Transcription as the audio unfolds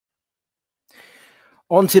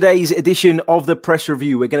On today's edition of the Press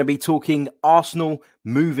Review, we're going to be talking Arsenal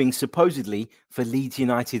moving supposedly for Leeds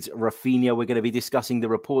United's Raphinha. We're going to be discussing the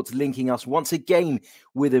reports linking us once again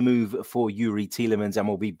with a move for Tielemans, and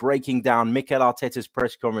we'll be breaking down Mikel Arteta's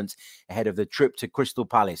press conference ahead of the trip to Crystal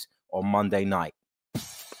Palace on Monday night.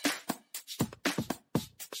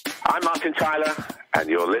 I'm Martin Tyler, and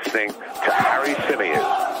you're listening to Harry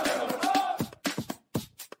Symeou.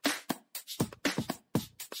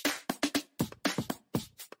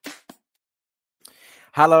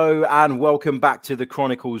 Hello and welcome back to the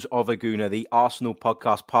Chronicles of a Gooner, the Arsenal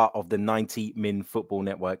podcast, part of the 90 Min Football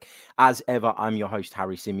Network. As ever, I'm your host,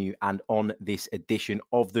 Harry Symeou, and on this edition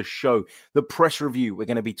of the show, the Press Review, we're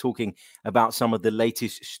going to be talking about some of the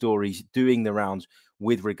latest stories doing the rounds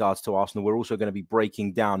with regards to Arsenal. We're also going to be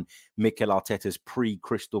breaking down Mikel Arteta's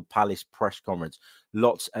pre-Crystal Palace press conference.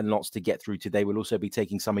 Lots and lots to get through today. We'll also be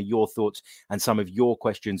taking some of your thoughts and some of your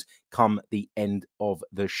questions come the end of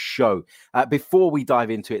the show. Before we dive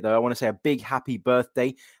into it, though, I want to say a big happy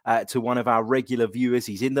birthday to one of our regular viewers.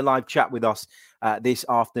 He's in the live chat with us this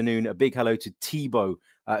afternoon. A big hello to Thibaut,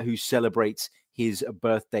 who celebrates his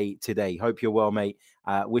birthday today. Hope you're well, mate.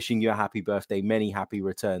 Wishing you a happy birthday, many happy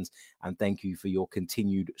returns, and thank you for your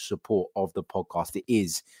continued support of the podcast. It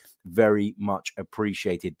is very much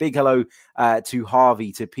appreciated. Big hello to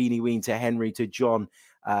Harvey, to Peeny Ween, to Henry, to John,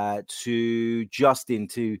 to Justin,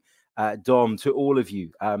 to Dom, to all of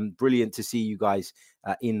you. Brilliant to see you guys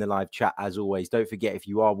in the live chat as always. Don't forget, if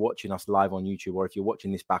you are watching us live on YouTube or if you're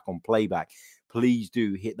watching this back on playback, please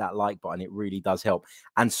do hit that like button. It really does help.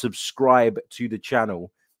 And subscribe to the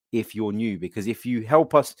channel if you're new, because if you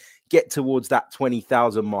help us get towards that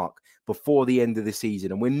 20,000 mark before the end of the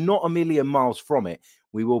season, and we're not a million miles from it,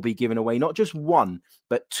 we will be giving away not just one,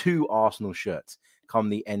 but 2 Arsenal shirts come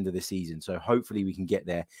the end of the season. So hopefully we can get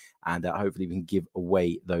there, and hopefully we can give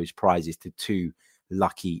away those prizes to 2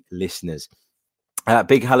 lucky listeners.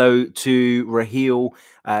 Big hello to Raheel,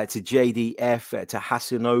 to JDF, to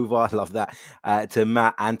Hasanova, I love that, to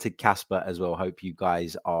Matt and to Casper as well. Hope you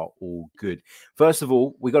guys are all good. First of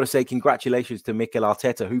all, we got to say congratulations to Mikel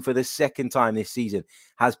Arteta, who for the second time this season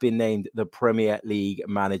has been named the Premier League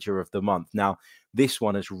Manager of the Month. Now, this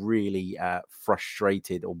one has really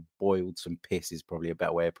frustrated or boiled some piss is probably a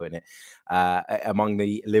better way of putting it among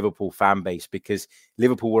the Liverpool fan base, because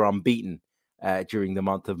Liverpool were unbeaten during the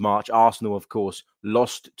month of March. Arsenal, of course,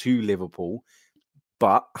 lost to Liverpool,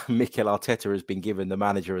 but Mikel Arteta has been given the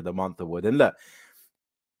Manager of the Month award. And look,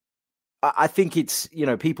 I think it's,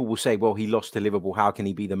 people will say, well, he lost to Liverpool, how can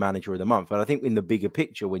he be the Manager of the Month? But I think in the bigger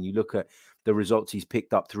picture, when you look at the results he's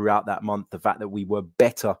picked up throughout that month, the fact that we were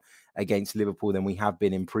better against Liverpool than we have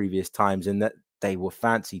been in previous times, and that they were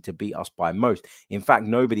fancy to beat us by most. In fact,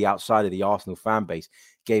 nobody outside of the Arsenal fan base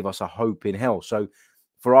gave us a hope in hell. So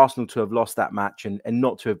for Arsenal to have lost that match and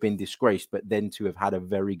not to have been disgraced, but then to have had a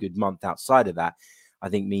very good month outside of that, I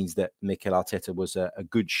think means that Mikel Arteta was a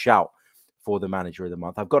good shout for the Manager of the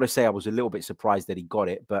Month. I've got to say I was a little bit surprised that he got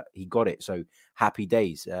it, but he got it. So happy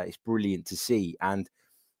days. It's brilliant to see. And,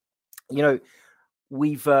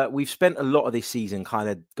 we've spent a lot of this season kind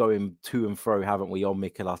of going to and fro, haven't we, on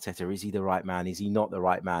Mikel Arteta? Is he the right man? Is he not the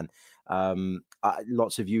right man?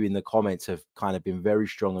 Lots of you in the comments have kind of been very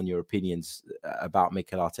strong on your opinions about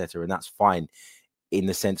Mikel Arteta, and that's fine in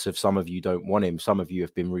the sense of some of you don't want him. Some of you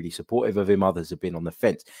have been really supportive of him. Others have been on the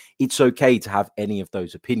fence. It's okay to have any of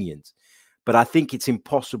those opinions, but I think it's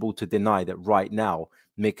impossible to deny that right now,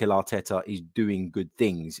 Mikel Arteta is doing good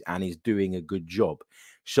things and is doing a good job.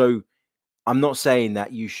 So I'm not saying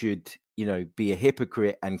that you should, be a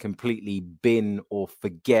hypocrite and completely bin or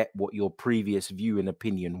forget what your previous view and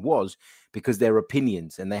opinion was, because they're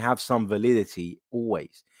opinions and they have some validity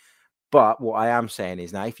always. But what I am saying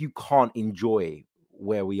is, now, if you can't enjoy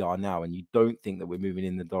where we are now and you don't think that we're moving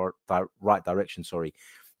in the right direction,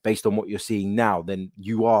 based on what you're seeing now, then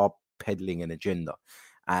you are peddling an agenda.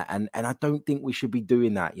 And I don't think we should be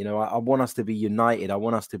doing that. I want us to be united. I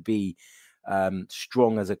want us to be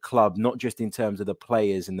strong as a club, not just in terms of the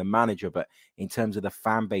players and the manager, but in terms of the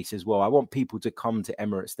fan base as well. I want people to come to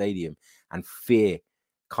Emirates Stadium and fear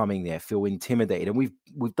coming there, feel intimidated. And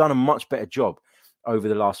we've done a much better job over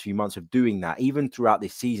the last few months of doing that. Even throughout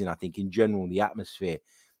this season, I think in general, the atmosphere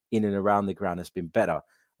in and around the ground has been better.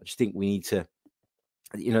 I just think we need to,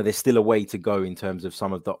 there's still a way to go in terms of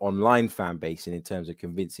some of the online fan base and in terms of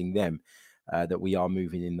convincing them that we are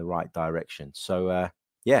moving in the right direction. So,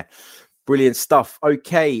 brilliant stuff.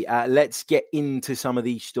 Okay, let's get into some of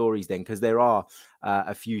these stories then, because there are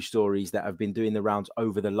a few stories that have been doing the rounds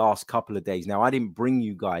over the last couple of days. Now, I didn't bring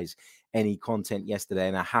you guys any content yesterday,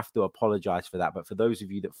 and I have to apologize for that. But for those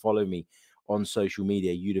of you that follow me on social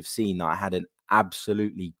media, you'd have seen that I had an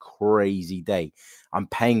absolutely crazy day. I'm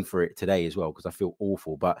paying for it today as well because I feel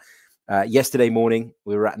awful. But yesterday morning,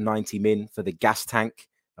 we were at 90 Min for the gas tank,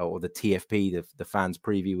 or the TFP, the fans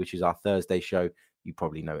preview, which is our Thursday show. You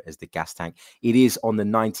probably know it as the gas tank. It is on the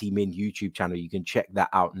 90 Min YouTube channel. You can check that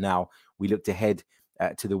out now. We looked ahead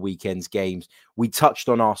to the weekend's games. We touched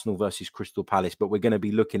on Arsenal versus Crystal Palace, but we're going to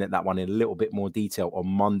be looking at that one in a little bit more detail on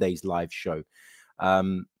Monday's live show.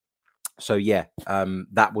 That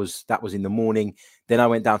was in the morning. Then I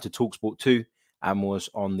went down to TalkSport 2 and was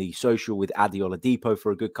on the social with Adi Oladipo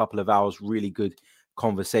for a good couple of hours. Really good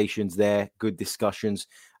conversations there, good discussions.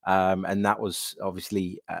 And that was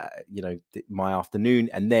obviously, my afternoon.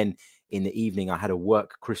 And then in the evening, I had a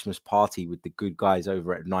work Christmas party with the good guys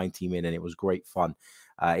over at 90 Min, and it was great fun.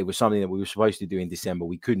 It was something that we were supposed to do in December.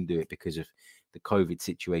 We couldn't do it because of the COVID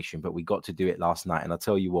situation, but we got to do it last night. And I'll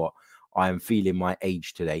tell you what, I am feeling my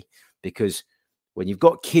age today, because when you've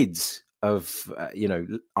got kids of,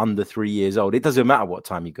 under 3 years old, it doesn't matter what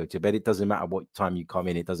time you go to bed. It doesn't matter what time you come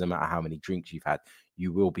in. It doesn't matter how many drinks you've had.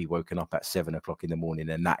 You will be woken up at 7 o'clock in the morning,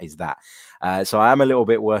 and that is that. So I am a little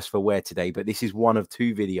bit worse for wear today, but this is one of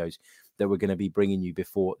two videos that we're going to be bringing you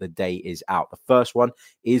before the day is out. The first one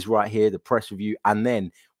is right here, the press review, and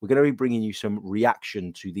then we're going to be bringing you some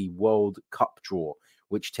reaction to the World Cup draw,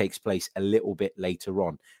 which takes place a little bit later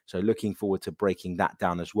on. So looking forward to breaking that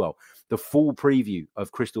down as well. The full preview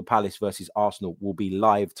of Crystal Palace versus Arsenal will be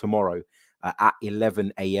live tomorrow at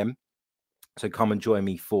 11 a.m. So come and join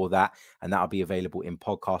me for that, and that'll be available in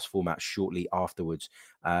podcast format shortly afterwards.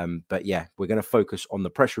 But yeah, we're going to focus on the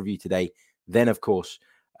press review today. Then, of course,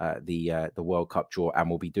 the World Cup draw, and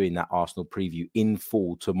we'll be doing that Arsenal preview in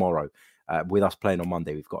full tomorrow. With us playing on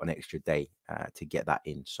Monday, we've got an extra day to get that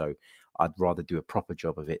in. So I'd rather do a proper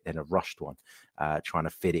job of it than a rushed one, trying to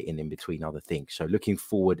fit it in between other things. So looking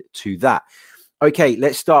forward to that. Okay,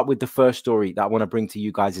 let's start with the first story that I want to bring to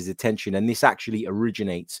you guys' attention. And this actually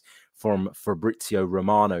originates from Fabrizio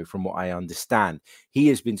Romano, from what I understand. He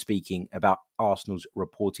has been speaking about Arsenal's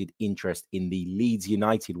reported interest in the Leeds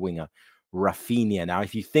United winger, Raphinha. Now,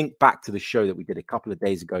 if you think back to the show that we did a couple of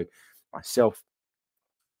days ago, myself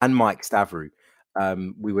and Mike Stavru,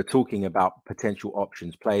 we were talking about potential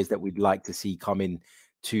options, players that we'd like to see come in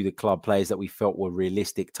to the club, players that we felt were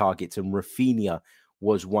realistic targets. And Raphinha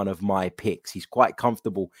was one of my picks. He's quite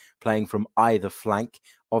comfortable playing from either flank.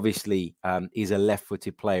 Obviously, he's a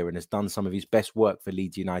left-footed player and has done some of his best work for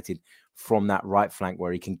Leeds United from that right flank,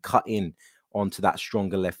 where he can cut in onto that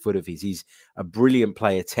stronger left foot of his. He's a brilliant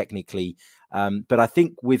player technically. But I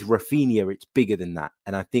think with Raphinha, it's bigger than that.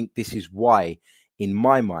 And I think this is why, in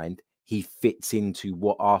my mind, he fits into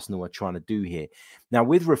what Arsenal are trying to do here. Now,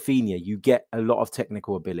 with Raphinha, you get a lot of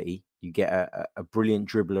technical ability. You get a brilliant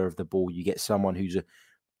dribbler of the ball. You get someone who's a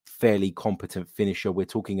fairly competent finisher. We're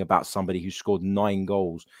talking about somebody who scored 9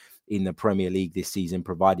 goals in the Premier League this season,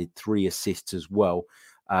 provided 3 assists as well.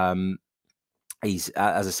 He's,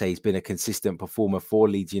 as I say, he's been a consistent performer for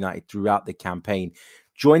Leeds United throughout the campaign.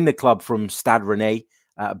 Joined the club from Stade Rennais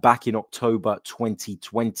back in October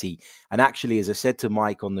 2020. And actually, as I said to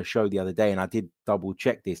Mike on the show the other day, and I did double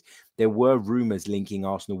check this, there were rumours linking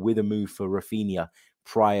Arsenal with a move for Raphinha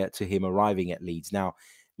prior to him arriving at Leeds. Now,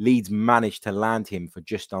 Leeds managed to land him for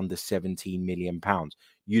just under £17 million.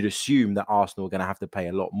 You'd assume that Arsenal are going to have to pay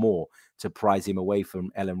a lot more to prize him away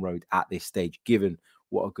from Ellen Road at this stage, given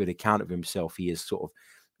what a good account of himself he has sort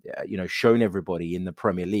of, shown everybody in the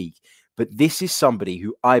Premier League. But this is somebody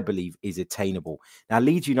who I believe is attainable. Now,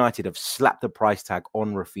 Leeds United have slapped the price tag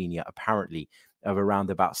on Raphinha, apparently, of around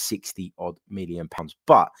about 60 odd million pounds.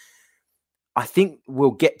 But I think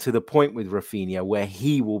we'll get to the point with Raphinha where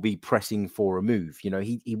he will be pressing for a move.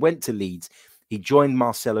 He went to Leeds. He joined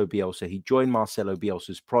Marcelo Bielsa. He joined Marcelo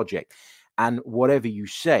Bielsa's project. And whatever you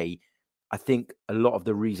say, I think a lot of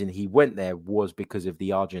the reason he went there was because of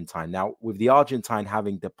the Argentine. Now, with the Argentine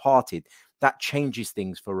having departed, that changes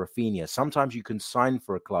things for Raphinha. Sometimes you can sign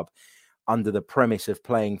for a club under the premise of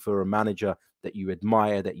playing for a manager that you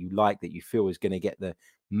admire, that you like, that you feel is going to get the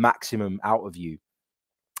maximum out of you.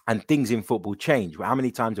 And things in football change. How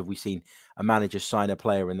many times have we seen a manager sign a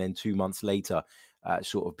player and then 2 months later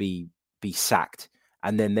sort of be sacked?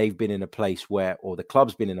 And then they've been in a place where, or the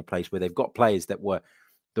club's been in a place where they've got players that were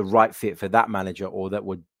the right fit for that manager, or that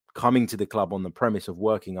were coming to the club on the premise of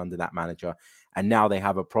working under that manager. And now they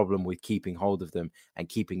have a problem with keeping hold of them and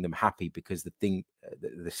keeping them happy because the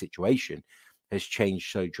situation has changed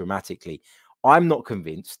so dramatically. I'm not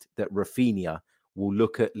convinced that Raphinha will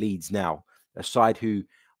look at Leeds now, a side who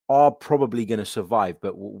are probably going to survive,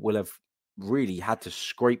 but will have really had to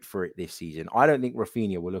scrape for it this season. I don't think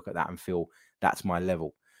Raphinha will look at that and feel that's my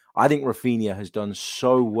level. I think Raphinha has done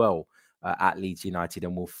so well at Leeds United,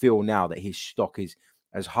 and will feel now that his stock is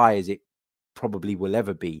as high as it probably will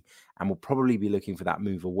ever be, and will probably be looking for that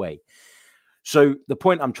move away. So the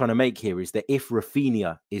point I'm trying to make here is that if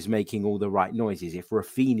Raphinha is making all the right noises, if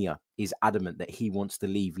Raphinha is adamant that he wants to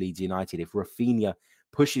leave Leeds United, if Raphinha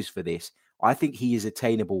pushes for this, I think he is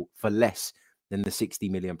attainable for less than the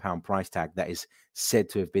 £60 million price tag that is said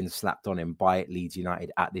to have been slapped on him by Leeds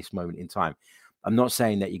United at this moment in time. I'm not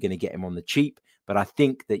saying that you're going to get him on the cheap, but I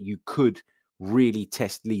think that you could really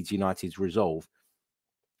test Leeds United's resolve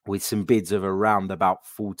with some bids of around about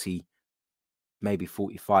 40, maybe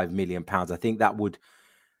 £45 million. I think that would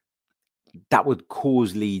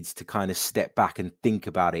cause Leeds to kind of step back and think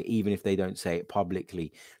about it, even if they don't say it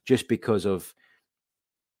publicly, just because of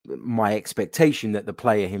my expectation that the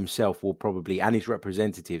player himself will probably, and his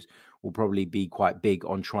representatives will probably be quite big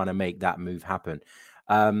on trying to make that move happen.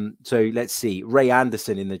 So let's see. Ray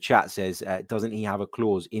Anderson in the chat says, doesn't he have a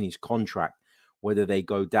clause in his contract whether they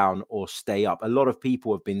go down or stay up? A lot of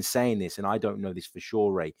people have been saying this, and I don't know this for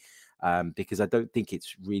sure, Ray, because I don't think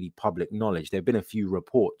it's really public knowledge. There have been a few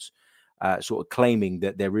reports sort of claiming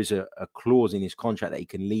that there is a clause in his contract that he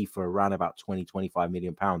can leave for around about 20-25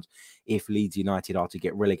 million pounds if Leeds United are to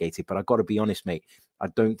get relegated. But I've got to be honest, mate, I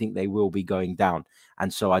don't think they will be going down.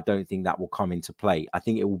 And so I don't think that will come into play. I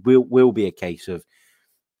think it will be a case of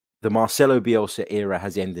the Marcelo Bielsa era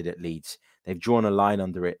has ended at Leeds. They've drawn a line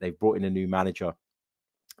under it. They've brought in a new manager.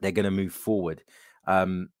 They're going to move forward.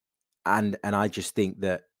 And I just think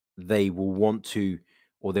that they will want to,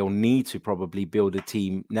 or they'll need to probably build a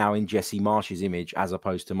team now in Jesse Marsch's image as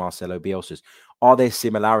opposed to Marcelo Bielsa's. Are there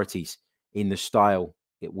similarities in the style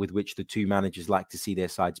with which the two managers like to see their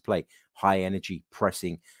sides play? High energy,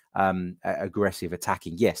 pressing, aggressive,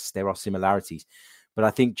 attacking. Yes, there are similarities. But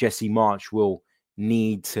I think Jesse Marsch will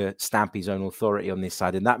need to stamp his own authority on this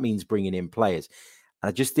side, and that means bringing in players. And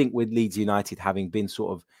I just think with Leeds United having been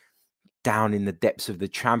sort of down in the depths of the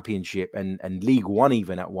Championship and League One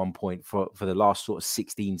even at one point for the last sort of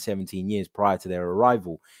 16, 17 years prior to their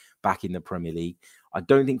arrival back in the Premier League, I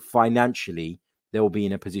don't think financially they'll be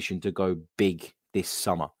in a position to go big this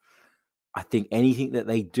summer. I think anything that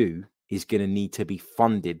they do is going to need to be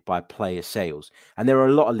funded by player sales. And there are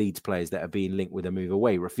a lot of Leeds players that are being linked with a move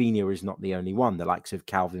away. Raphinha is not the only one. The likes of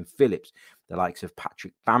Calvin Phillips, the likes of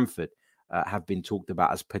Patrick Bamford have been talked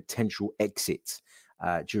about as potential exits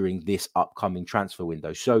during this upcoming transfer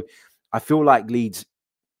window. So I feel like Leeds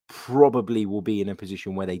probably will be in a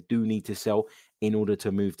position where they do need to sell in order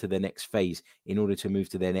to move to the next phase, in order to move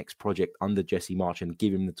to their next project under Jesse Marsch and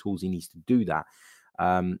give him the tools he needs to do that.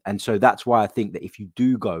 And so that's why I think that if you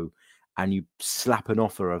do go and you slap an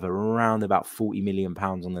offer of around about £40 million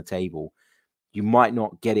on the table, you might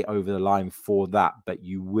not get it over the line for that, but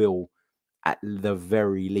you will at the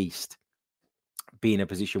very least be in a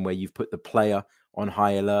position where you've put the player on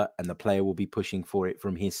high alert and the player will be pushing for it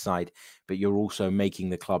from his side, but you're also making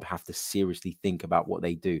the club have to seriously think about what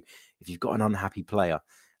they do. If you've got an unhappy player,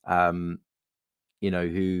 who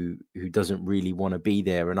doesn't really want to be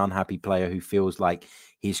there, an unhappy player who feels like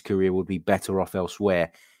his career would be better off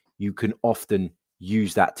elsewhere, you can often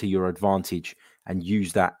use that to your advantage and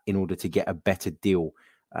use that in order to get a better deal.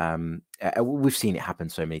 We've seen it happen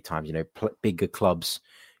so many times, bigger clubs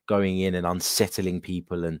going in and unsettling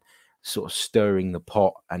people and sort of stirring the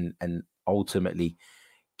pot and ultimately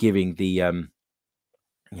giving the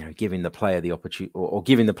giving the player the opportunity or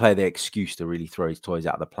giving the player the excuse to really throw his toys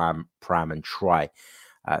out of the pram and try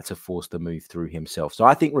to force the move through himself. So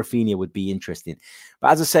I think Raphinha would be interesting.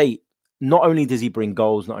 But as I say, not only does he bring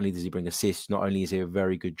goals, not only does he bring assists, not only is he a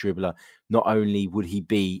very good dribbler, not only would he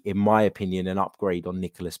be, in my opinion, an upgrade on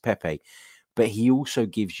Nicolas Pepe, but he also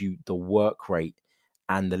gives you the work rate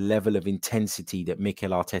and the level of intensity that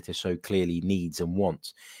Mikel Arteta so clearly needs and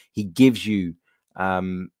wants. He gives you,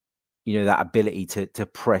 that ability to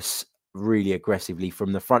press really aggressively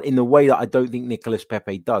from the front in the way that I don't think Nicolas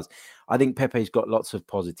Pepe does. I think Pepe's got lots of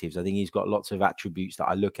positives. I think he's got lots of attributes that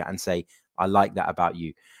I look at and say, I like that about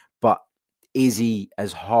you. But is he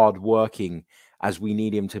as hardworking as we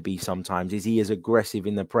need him to be sometimes? Is he as aggressive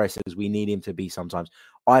in the press as we need him to be sometimes?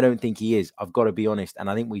 I don't think he is. I've got to be honest. And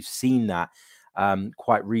I think we've seen that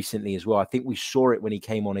quite recently as well. I think we saw it when he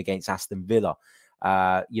came on against Aston Villa.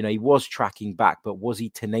 He was tracking back, but was he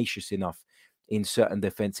tenacious enough in certain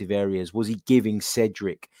defensive areas? Was he giving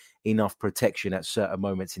Cedric enough protection at certain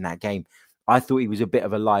moments in that game? I thought he was a bit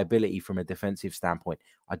of a liability from a defensive standpoint.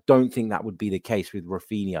 I don't think that would be the case with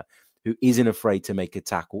Raphinha, who isn't afraid to make a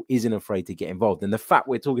tackle, isn't afraid to get involved. And the fact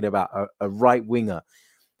we're talking about a right winger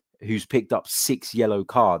who's picked up 6 yellow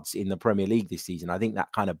cards in the Premier League this season. I think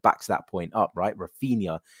that kind of backs that point up, right?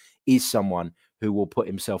 Raphinha is someone who will put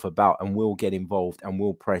himself about and will get involved and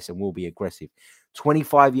will press and will be aggressive.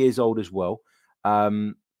 25 years old as well.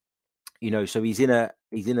 So he's in a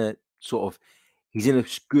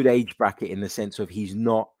good age bracket in the sense of he's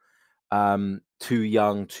not too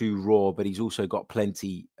young, too raw, but he's also got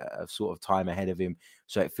plenty of sort of time ahead of him.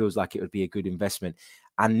 So it feels like it would be a good investment.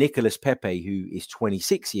 And Nicolas Pepe, who is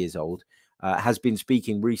 26 years old, has been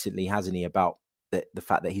speaking recently, hasn't he, about the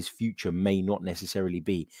fact that his future may not necessarily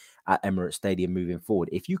be at Emirates Stadium moving forward.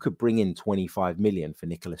 If you could bring in 25 million for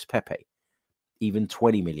Nicolas Pepe, even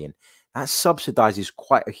 20 million, that subsidizes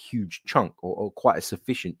quite a huge chunk or quite a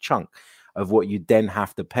sufficient chunk of what you then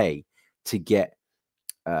have to pay to get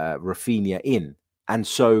Raphinha in. And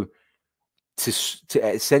so to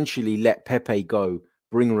essentially let Pepe go,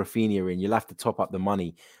 bring Raphinha in, you'll have to top up the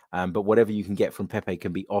money. But whatever you can get from Pepe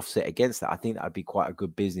can be offset against that. I think that would be quite a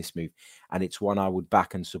good business move. And it's one I would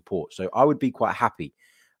back and support. So I would be quite happy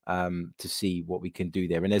to see what we can do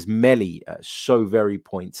there. And as Melly so very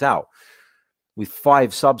points out, with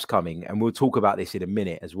 5 subs coming, and we'll talk about this in a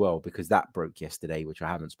minute as well, because that broke yesterday, which I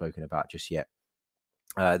haven't spoken about just yet.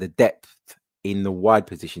 The depth in the wide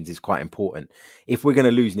positions is quite important. If we're going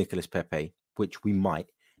to lose Nicolas Pepe, which we might,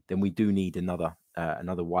 then we do need another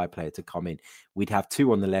wide player to come in. We'd have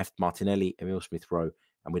 2 on the left, Martinelli, Emile Smith-Rowe,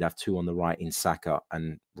 and we'd have 2 on the right in Saka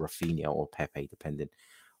and Raphinha or Pepe, depending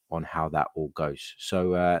on how that all goes.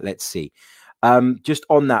 So let's see. Just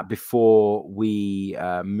on that, before we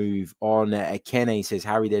move on, Kene says,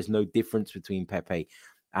 Harry, there's no difference between Pepe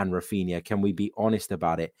and Raphinha. Can we be honest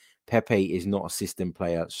about it? Pepe is not a system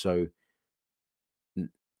player, so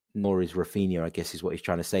nor is Raphinha, I guess is what he's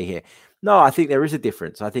trying to say here. No, I think there is a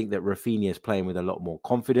difference. I think that Raphinha is playing with a lot more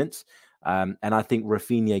confidence. And I think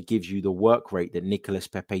Raphinha gives you the work rate that Nicolas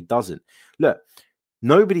Pepe doesn't. Look,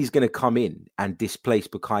 nobody's going to come in and displace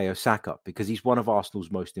Bukayo Saka because he's one of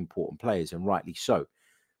Arsenal's most important players, and rightly so.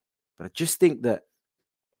 But I just think that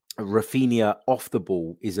Raphinha off the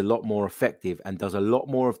ball is a lot more effective and does a lot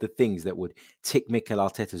more of the things that would tick Mikel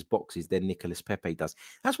Arteta's boxes than Nicolas Pepe does.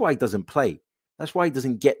 That's why he doesn't play. That's why he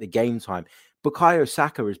doesn't get the game time. Bukayo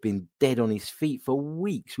Saka has been dead on his feet for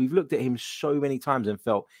weeks. We've looked at him so many times and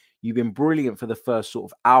felt you've been brilliant for the first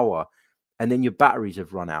sort of hour, and then your batteries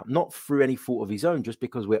have run out. Not through any fault of his own, just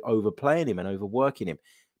because we're overplaying him and overworking him.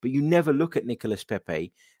 But you never look at Nicolas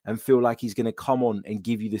Pepe and feel like he's going to come on and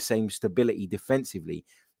give you the same stability defensively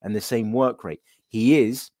and the same work rate. He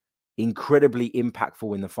is incredibly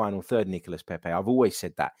impactful in the final third, Nicolas Pepe. I've always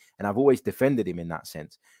said that, and I've always defended him in that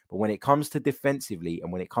sense. But when it comes to defensively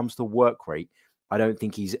and when it comes to work rate, I don't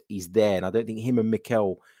think he's there. And I don't think him and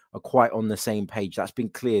Mikel are quite on the same page. That's been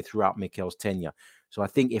clear throughout Mikel's tenure. So I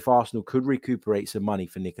think if Arsenal could recuperate some money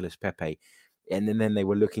for Nicolas Pepe, and then they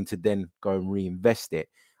were looking to then go and reinvest it,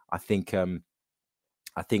 I think that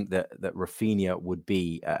Raphinha would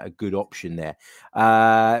be a good option there.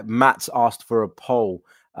 Matt's asked for a poll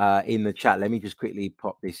in the chat. Let me just quickly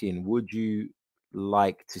pop this in. Would you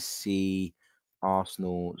like to see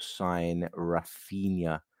Arsenal sign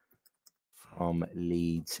Raphinha from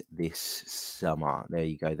Leeds this summer? There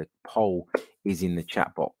you go. The poll is in the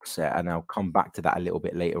chat box, and I'll come back to that a little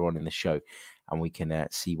bit later on in the show, and we can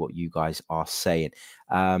see what you guys are saying.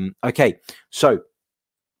 Okay, so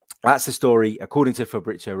that's the story. According to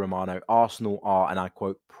Fabrizio Romano, Arsenal are, and I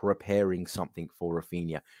quote, preparing something for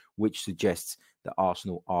Raphinha, which suggests that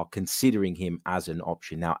Arsenal are considering him as an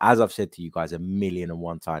option. Now, as I've said to you guys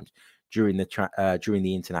 1,000,001 times during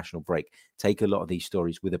the international break, take a lot of these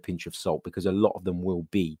stories with a pinch of salt, because a lot of them will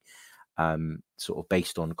be sort of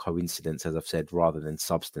based on coincidence, as I've said, rather than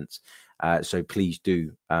substance. So please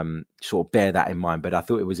do sort of bear that in mind. But I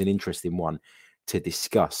thought it was an interesting one to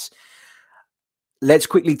discuss. Let's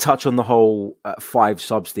quickly touch on the whole 5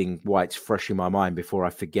 subs thing, why it's fresh in my mind before I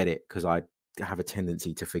forget it, because I have a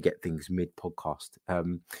tendency to forget things mid-podcast.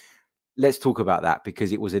 Let's talk about that,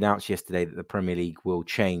 because it was announced yesterday that the Premier League will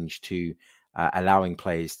change to allowing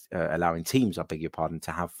teams, I beg your pardon,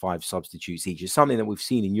 to have 5 substitutes each. It's something that we've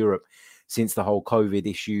seen in Europe since the whole COVID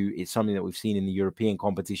issue. It's something that we've seen in the European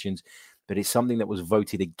competitions, but it's something that was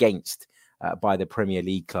voted against by the Premier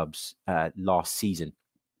League clubs last season.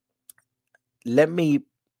 Let me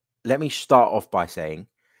start off by saying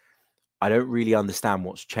I don't really understand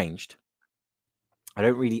what's changed. I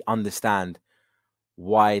don't really understand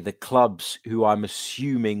why the clubs, who I'm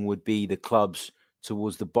assuming would be the clubs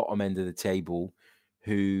towards the bottom end of the table,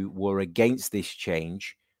 who were against this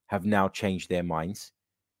change, have now changed their minds.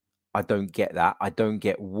 I don't get that. I don't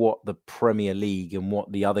get what the Premier League and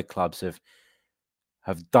what the other clubs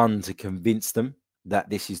have done to convince them that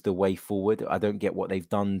this is the way forward. I don't get what they've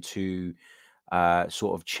done to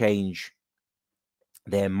sort of change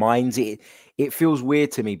their minds. It feels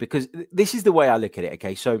weird to me because this is the way I look at it.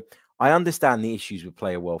 Okay, so I understand the issues with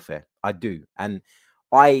player welfare. I do, and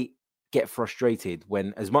I get frustrated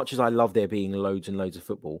when, as much as I love there being loads and loads of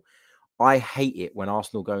football, I hate it when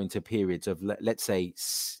Arsenal go into periods of let's say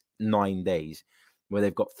 9 days where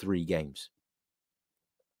they've got 3 games,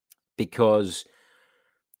 because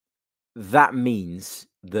that means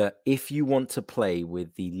that if you want to play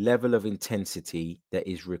with the level of intensity that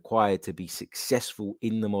is required to be successful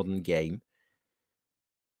in the modern game,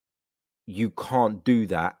 you can't do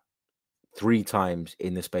that 3 times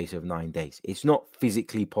in the space of 9 days. It's not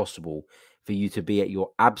physically possible for you to be at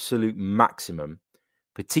your absolute maximum,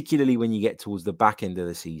 particularly when you get towards the back end of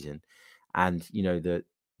the season, and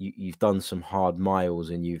you've done some hard miles,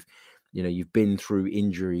 and you've been through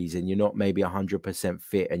injuries, and you're not maybe 100%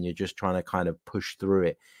 fit, and you're just trying to kind of push through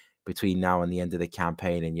it between now and the end of the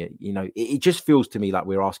campaign, and it just feels to me like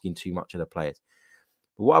we're asking too much of the players.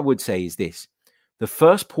 But what I would say is this: the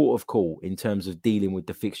first port of call in terms of dealing with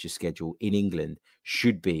the fixture schedule in England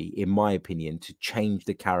should be, in my opinion, to change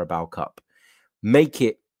the Carabao Cup. Make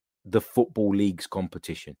it the Football League's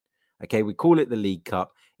competition. Okay, we call it the League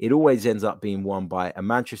Cup. It always ends up being won by a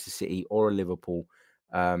Manchester City or a Liverpool.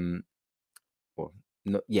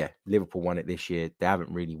 Liverpool won it this year. They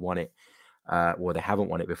haven't really won it. They haven't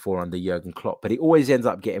won it before under Jurgen Klopp. But it always ends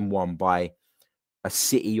up getting won by a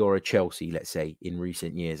City or a Chelsea, let's say, in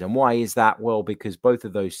recent years. And why is that? Well, because both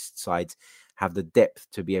of those sides have the depth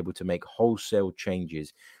to be able to make wholesale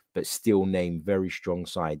changes, but still name very strong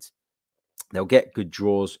sides. They'll get good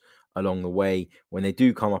draws along the way. When they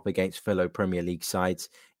do come up against fellow Premier League sides,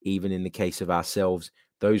 even in the case of ourselves,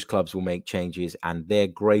 those clubs will make changes, and their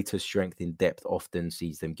greater strength in depth often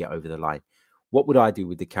sees them get over the line. What would I do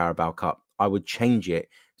with the Carabao Cup? I would change it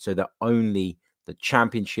so that only the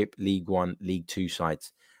Championship, League One, League Two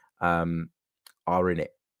sides are in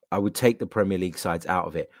it. I would take the Premier League sides out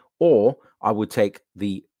of it, or I would take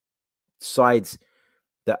the sides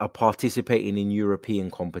that are participating in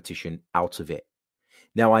European competition out of it.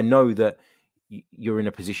 Now, I know that you're in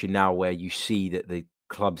a position now where you see that the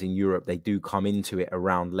clubs in Europe, they do come into it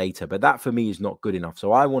around later, but that for me is not good enough.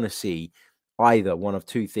 So I want to see either one of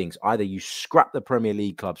two things. Either you scrap the Premier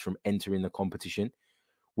League clubs from entering the competition,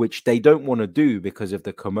 which they don't want to do because of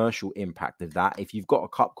the commercial impact of that. If you've got a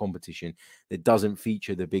cup competition that doesn't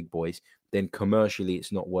feature the big boys, then commercially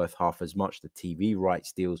it's not worth half as much. The TV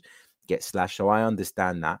rights deals get slashed. So I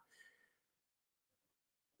understand that.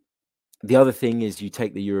 The other thing is you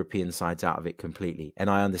take the European sides out of it completely. And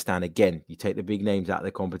I understand, again, you take the big names out of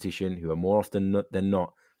the competition, who are more often than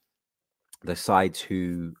not the sides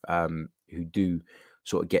who do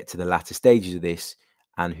sort of get to the latter stages of this,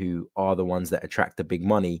 and who are the ones that attract the big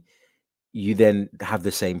money. You then have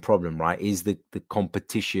the same problem, right? Is the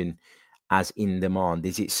competition as in demand?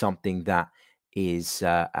 Is it something that is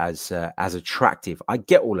as attractive? I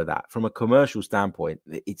get all of that. From a commercial standpoint,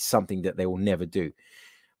 it's something that they will never do.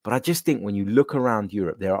 But I just think when you look around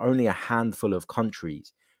Europe, there are only a handful of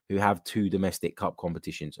countries who have 2 domestic cup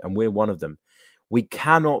competitions, and we're one of them. We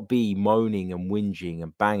cannot be moaning and whinging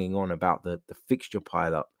and banging on about the fixture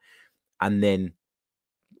pile-up and then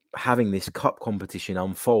having this cup competition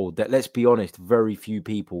unfold that, let's be honest, very few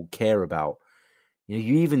people care about. You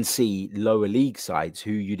even see lower league sides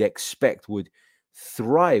who you'd expect would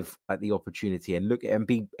thrive at the opportunity and look and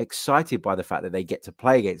be excited by the fact that they get to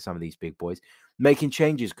play against some of these big boys, making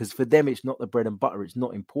changes, because for them it's not the bread and butter, it's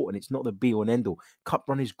not important, it's not the be all and end all. Cup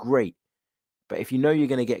run is great, but if you know you're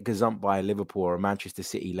going to get gazumped by a Liverpool or a Manchester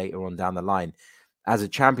City later on down the line, as a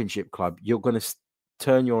Championship club, you're going to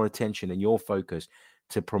turn your attention and your focus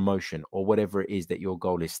to promotion or whatever it is that your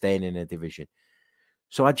goal is, staying in a division.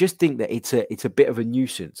 So I just think that it's a bit of a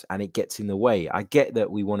nuisance and it gets in the way. I get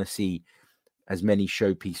that we want to see as many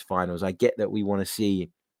showpiece finals. I get that we want to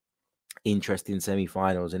see interesting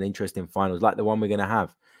semi-finals and interesting finals like the one we're going to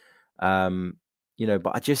have. But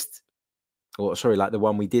like the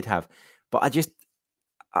one we did have. But I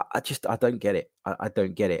don't get it. I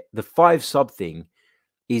don't get it. The 5-sub thing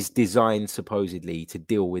is designed supposedly to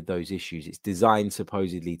deal with those issues. It's designed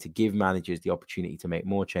supposedly to give managers the opportunity to make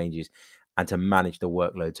more changes and to manage the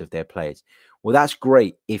workloads of their players. Well, that's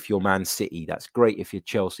great if you're Man City. That's great if you're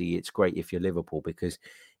Chelsea. It's great if you're Liverpool, because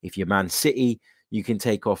if you're Man City, you can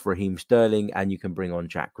take off Raheem Sterling and you can bring on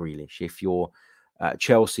Jack Grealish. If you're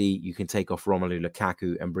Chelsea, you can take off Romelu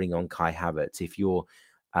Lukaku and bring on Kai Havertz. If you're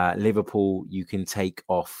Liverpool, you can take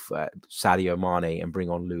off Sadio Mane and bring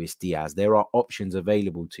on Luis Diaz. There are options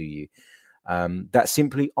available to you that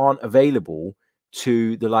simply aren't available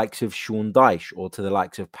to the likes of Sean Dyche or to the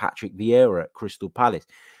likes of Patrick Vieira at Crystal Palace.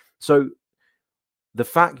 So the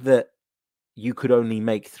fact that you could only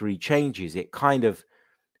make 3 changes, it kind of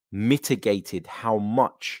mitigated how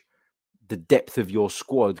much the depth of your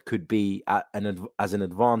squad could be as an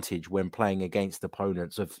advantage when playing against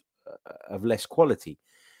opponents of less quality.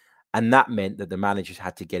 And that meant that the managers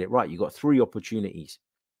had to get it right. You got 3 opportunities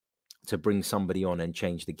to bring somebody on and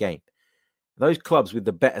change the game. Those clubs with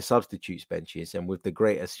the better substitutes benches and with the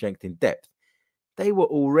greater strength in depth, they were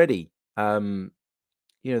already,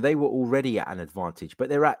 they were already at an advantage, but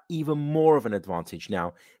they're at even more of an advantage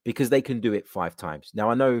now because they can do it 5 times. Now,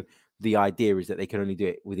 I know the idea is that they can only do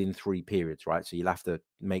it within 3 periods, right? So you'll have to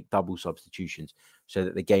make double substitutions so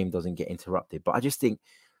that the game doesn't get interrupted. But I just think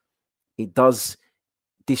it does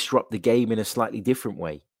disrupt the game in a slightly different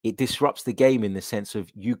way. It disrupts the game in the sense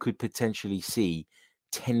of you could potentially see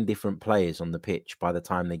 10 different players on the pitch by the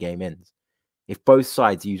time the game ends. If both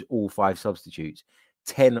sides use all 5 substitutes,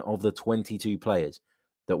 10 of the 22 players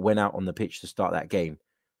that went out on the pitch to start that game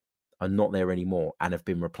are not there anymore and have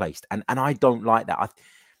been replaced. And I don't like that.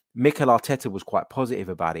 Mikel Arteta was quite positive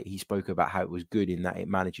about it. He spoke about how it was good in that it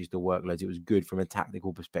manages the workloads. It was good from a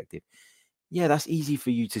tactical perspective. Yeah, that's easy for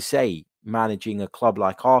you to say, managing a club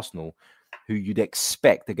like Arsenal, who you'd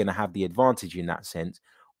expect are going to have the advantage in that sense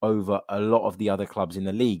over a lot of the other clubs in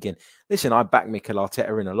the league. And listen, I back Mikel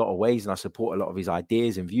Arteta in a lot of ways and I support a lot of his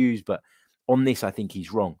ideas and views, but on this, I think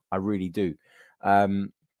he's wrong. I really do. It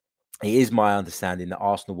is my understanding that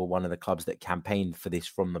Arsenal were one of the clubs that campaigned for this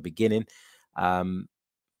from the beginning.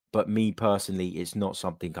 But me personally, it's not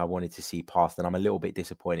something I wanted to see past, and I'm a little bit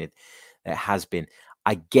disappointed it has been.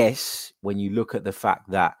 I guess when you look at the fact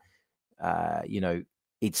that,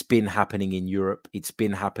 it's been happening in Europe, it's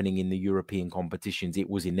been happening in the European competitions, it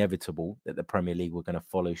was inevitable that the Premier League were going to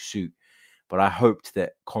follow suit. But I hoped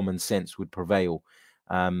that common sense would prevail.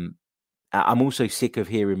 I'm also sick of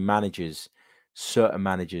hearing certain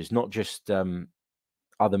managers, not just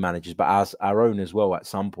other managers, but as our own as well at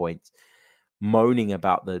some point, moaning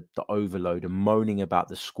about the overload and moaning about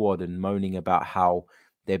the squad and moaning about how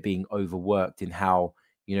they're being overworked and how,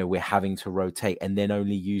 we're having to rotate and then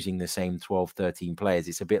only using the same 12, 13 players.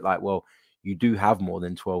 It's a bit like, well, you do have more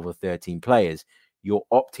than 12 or 13 players. You're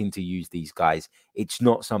opting to use these guys. It's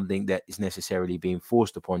not something that is necessarily being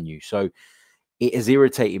forced upon you. So it has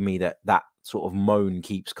irritated me that sort of moan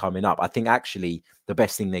keeps coming up. I think actually the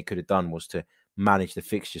best thing they could have done was to manage the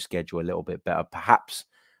fixture schedule a little bit better. Perhaps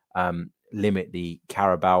limit the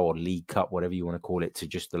Carabao or League Cup, whatever you want to call it, to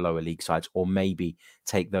just the lower league sides, or maybe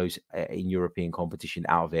take those in European competition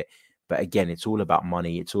out of it. But again, it's all about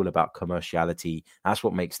money. It's all about commerciality. That's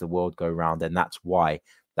what makes the world go round. And that's why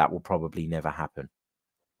that will probably never happen.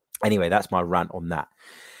 Anyway, that's my rant on that.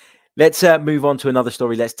 Let's move on to another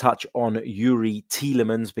story. Let's touch on Youri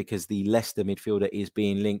Tielemans, because the Leicester midfielder is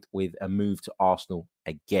being linked with a move to Arsenal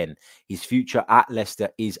again. His future at Leicester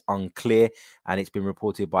is unclear, and it's been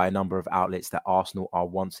reported by a number of outlets that Arsenal are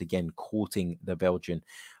once again courting the Belgian,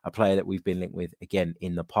 a player that we've been linked with again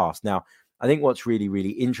in the past. Now, I think what's really,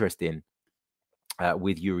 really interesting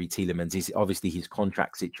with Youri Tielemans is obviously his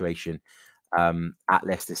contract situation at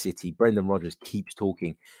Leicester City. Brendan Rodgers keeps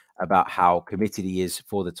talking about how committed he is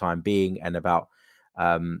for the time being and about,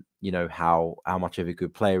 how much of a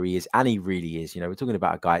good player he is. And he really is. We're talking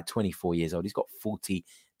about a guy at 24 years old. He's got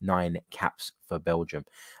 49 caps for Belgium.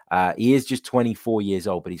 He is just 24 years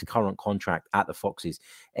old, but his current contract at the Foxes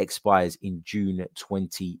expires in June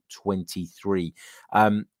 2023.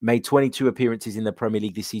 Made 22 appearances in the Premier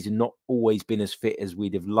League this season. Not always been as fit as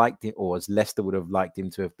we'd have liked it, or as Leicester would have liked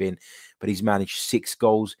him to have been, but he's managed 6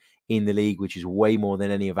 goals in the league, which is way more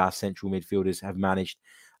than any of our central midfielders have managed.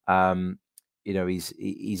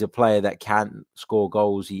 He's a player that can score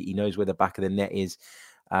goals. He knows where the back of the net is.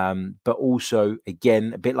 But also,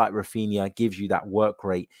 again, a bit like Raphinha, gives you that work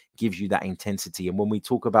rate, gives you that intensity. And when we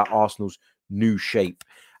talk about Arsenal's new shape,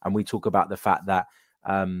 and we talk about the fact that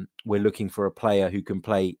we're looking for a player who can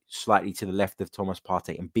play slightly to the left of Thomas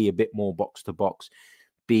Partey and be a bit more box to box,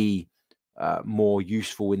 be more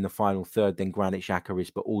useful in the final third than Granit Xhaka is,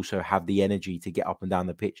 but also have the energy to get up and down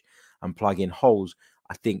the pitch and plug in holes,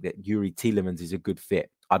 I think that Youri Tielemans is a good fit.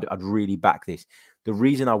 I'd really back this. The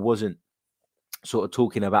reason I wasn't sort of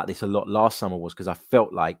talking about this a lot last summer was because I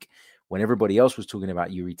felt like when everybody else was talking about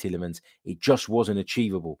Youri Tielemans, it just wasn't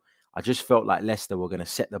achievable. I just felt like Leicester were going to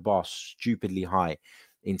set the bar stupidly high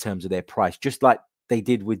in terms of their price, just like they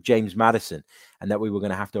did with James Maddison, and that we were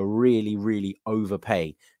going to have to really, really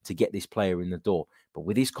overpay to get this player in the door. But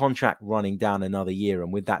with his contract running down another year,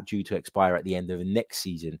 and with that due to expire at the end of the next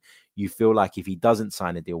season, you feel like if he doesn't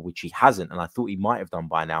sign a deal, which he hasn't, and I thought he might have done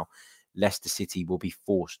by now, Leicester City will be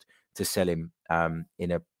forced to sell him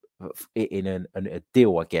in a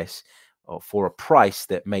deal, I guess, for a price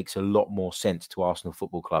that makes a lot more sense to Arsenal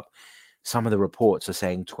Football Club. Some of the reports are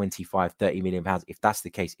saying 25, 30 million pounds. If that's the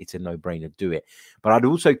case, it's a no-brainer. Do it. But I'd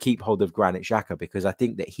also keep hold of Granit Xhaka because I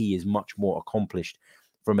think that he is much more accomplished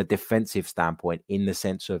from a defensive standpoint, in the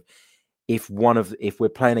sense of if we're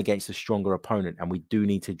playing against a stronger opponent and we do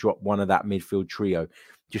need to drop one of that midfield trio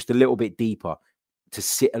just a little bit deeper to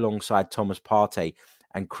sit alongside Thomas Partey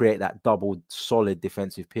and create that double solid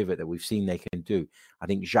defensive pivot that we've seen they can do, I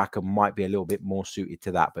think Xhaka might be a little bit more suited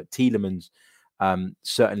to that. But Tielemans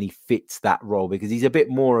certainly fits that role because he's a bit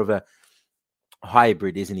more of a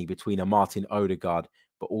hybrid, isn't he, between a Martin Odegaard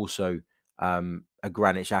but also a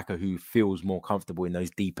Granit Xhaka who feels more comfortable in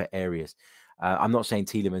those deeper areas. I'm not saying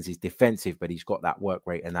Tielemans is defensive, but he's got that work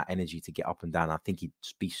rate and that energy to get up and down. I think he'd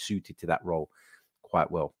be suited to that role quite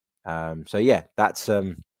well. So yeah, that's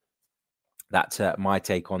my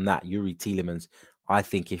take on that. Yuri Tielemans, I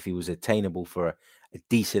think if he was attainable for a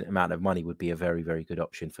decent amount of money, would be a very, very good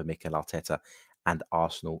option for Mikel Arteta and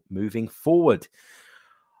Arsenal moving forward.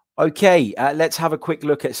 Okay, let's have a quick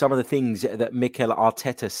look at some of the things that Mikel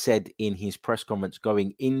Arteta said in his press conference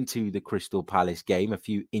going into the Crystal Palace game. A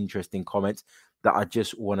few interesting comments that I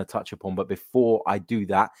just want to touch upon. But before I do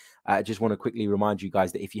that, I just want to quickly remind you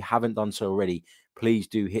guys that if you haven't done so already, please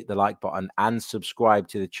do hit the like button and subscribe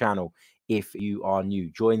to the channel if you are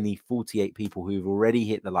new. Join the 48 people who've already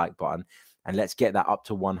hit the like button. And let's get that up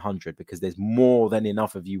to 100 because there's more than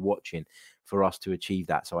enough of you watching for us to achieve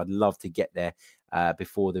that. So I'd love to get there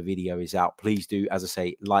before the video is out. Please do, as I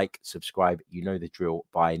say, like, subscribe. You know the drill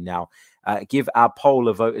by now. Give our poll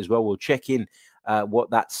a vote as well. We'll check in what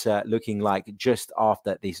that's looking like just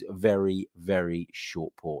after this very, very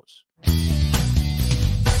short pause.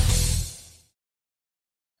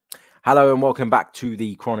 Hello and welcome back to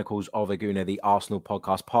the Chronicles of a Gooner, the Arsenal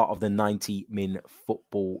podcast, part of the 90 Min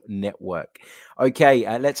Football Network.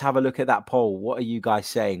 Okay, let's have a look at that poll. What are you guys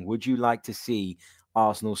saying? Would you like to see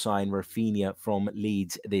Arsenal sign Raphinha from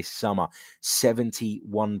Leeds this summer?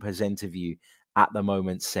 71% of you at the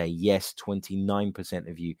moment say yes. 29%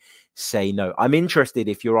 of you say no. I'm interested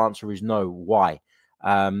if your answer is no. Why?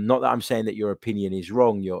 Not that I'm saying that your opinion is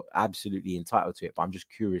wrong. You're absolutely entitled to it, but I'm just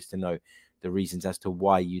curious to know the reasons as to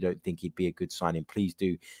why you don't think he'd be a good signing. Please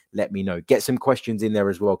do let me know. Get some questions in there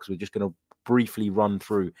as well, because we're just going to briefly run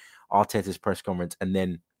through Arteta's press conference, and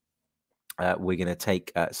then we're going to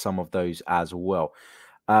take some of those as well.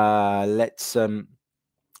 Let's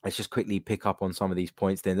just quickly pick up on some of these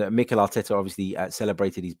points. Then Mikel Arteta obviously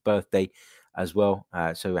celebrated his birthday as well.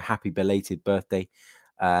 So a happy belated birthday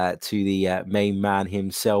to the main man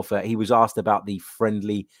himself. He was asked about the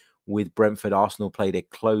friendly with Brentford. Arsenal played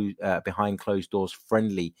a behind closed doors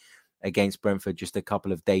friendly against Brentford just a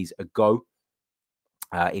couple of days ago,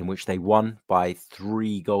 in which they won by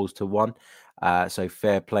 3-1. So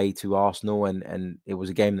fair play to Arsenal. And it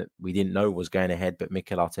was a game that we didn't know was going ahead, but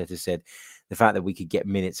Mikel Arteta said the fact that we could get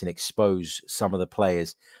minutes and expose some of the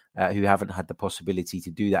players who haven't had the possibility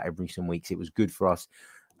to do that in recent weeks, it was good for us.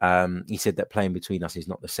 He said that playing between us is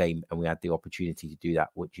not the same, and we had the opportunity to do that,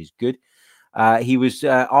 which is good. He was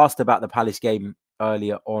asked about the Palace game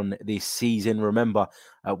earlier on this season. Remember,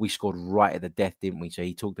 we scored right at the death, didn't we? So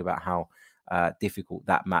he talked about how difficult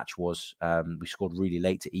that match was. We scored really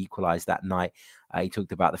late to equalise that night. He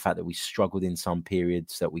talked about the fact that we struggled in some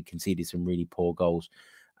periods, that we conceded some really poor goals,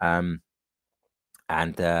 and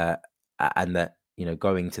that, you know,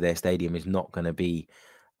 going to their stadium is not going to be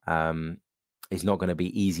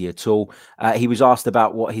easy at all. He was asked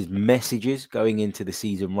about what his message is going into the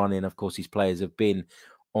season running. Of course, his players have been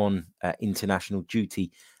on international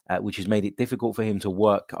duty, which has made it difficult for him to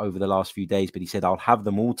work over the last few days. But he said, I'll have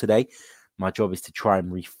them all today. My job is to try and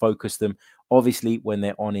refocus them. Obviously, when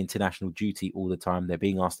they're on international duty all the time, they're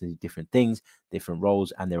being asked to do different things, different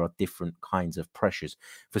roles, and there are different kinds of pressures.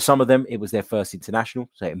 For some of them, it was their first international.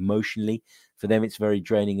 So emotionally, for them, it's very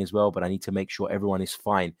draining as well. But I need to make sure everyone is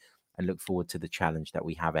fine and look forward to the challenge that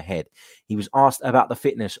we have ahead. He was asked about the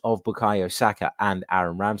fitness of Bukayo Saka and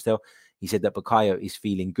Aaron Ramsdale. He said that Bukayo is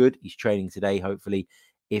feeling good. He's training today, hopefully,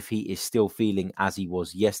 if he is still feeling as he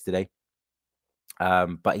was yesterday.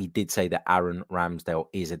 But he did say that Aaron Ramsdale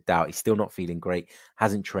is a doubt. He's still not feeling great,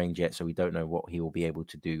 hasn't trained yet, so we don't know what he will be able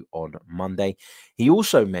to do on Monday. He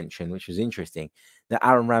also mentioned, which was interesting, that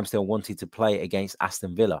Aaron Ramsdale wanted to play against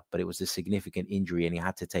Aston Villa, but it was a significant injury and he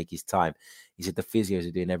had to take his time. He said the physios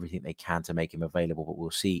are doing everything they can to make him available, but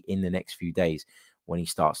we'll see in the next few days when he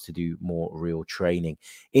starts to do more real training.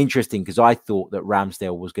 Interesting, because I thought that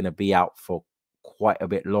Ramsdale was going to be out for quite a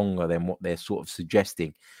bit longer than what they're sort of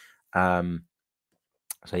suggesting.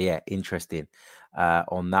 So yeah, interesting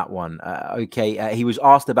on that one. He was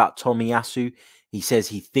asked about Tomiyasu. He says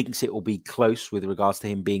he thinks it will be close with regards to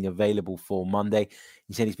him being available for Monday.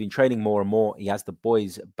 He said he's been training more and more. He has the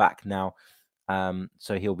boys back now.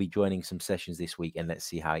 So he'll be joining some sessions this week, and let's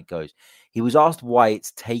see how it goes. He was asked why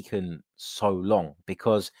it's taken so long,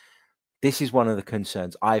 because this is one of the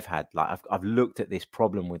concerns I've had. Like I've looked at this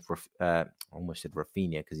problem with I almost said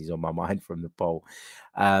Raphinha because he's on my mind from the poll,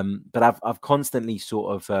 but I've constantly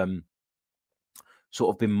sort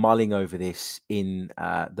of been mulling over this in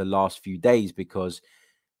the last few days because,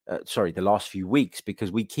 the last few weeks,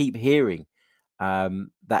 because we keep hearing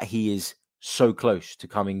that he is so close to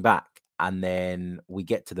coming back, and then we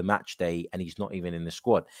get to the match day and he's not even in the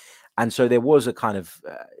squad. And so there was a kind of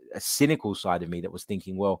a cynical side of me that was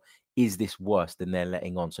thinking, well, is this worse than they're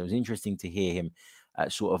letting on? So it was interesting to hear him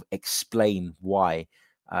sort of explain why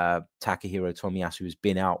Takahiro Tomiyasu has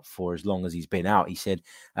been out for as long as he's been out. He said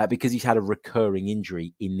because he's had a recurring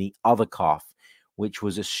injury in the other calf, which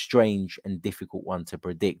was a strange and difficult one to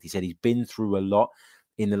predict. He said he's been through a lot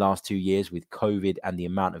in the last 2 years with COVID and the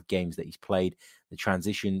amount of games that he's played. The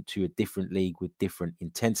transition to a different league with different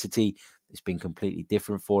intensity, it's been completely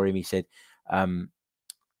different for him. He said,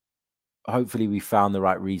 hopefully we found the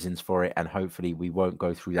right reasons for it, and hopefully we won't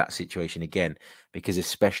go through that situation again, because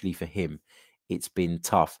especially for him, it's been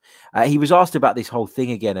tough. He was asked about this whole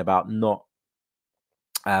thing again about not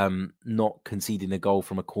conceding a goal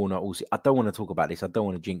from a corner. Also, I don't want to talk about this. I don't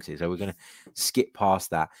want to jinx it. So we're going to skip past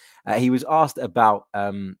that. He was asked about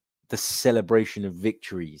the celebration of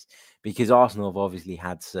victories, because Arsenal have obviously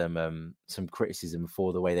had some criticism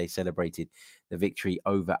for the way they celebrated the victory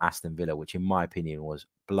over Aston Villa, which in my opinion was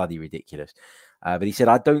bloody ridiculous. But he said,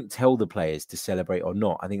 I don't tell the players to celebrate or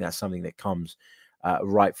not. I think that's something that comes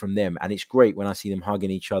right from them. And it's great when I see them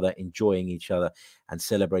hugging each other, enjoying each other, and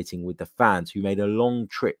celebrating with the fans who made a long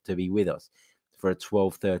trip to be with us for a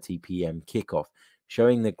 12:30 p.m. kickoff.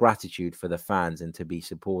 Showing the gratitude for the fans and to be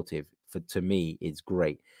supportive, to me, is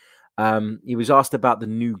great. He was asked about the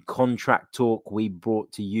new contract talk we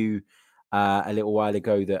brought to you a little while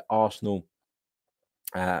ago, that Arsenal,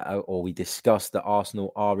 or we discussed that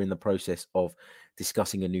Arsenal are in the process of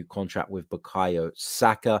discussing a new contract with Bukayo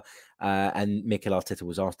Saka. And Mikel Arteta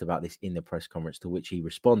was asked about this in the press conference, to which he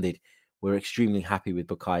responded, we're extremely happy with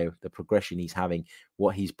Bukayo, the progression he's having,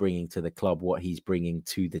 what he's bringing to the club, what he's bringing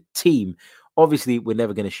to the team. Obviously, we're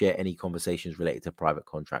never going to share any conversations related to private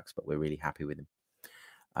contracts, but we're really happy with him.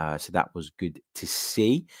 So that was good to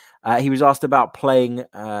see. He was asked about playing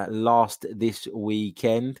last this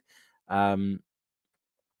weekend. And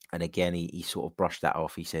again, he sort of brushed that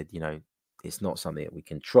off. He said, it's not something that we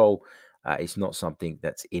control. It's not something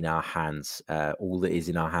that's in our hands. All that is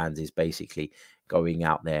in our hands is basically going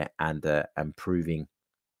out there and proving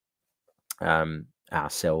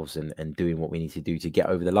ourselves and doing what we need to do to get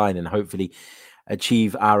over the line and hopefully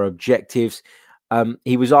achieve our objectives.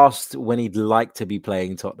 He was asked when he'd like to be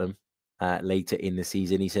playing Tottenham later in the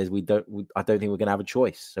season. He says, I don't think we're going to have a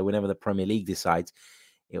choice. So whenever the Premier League decides,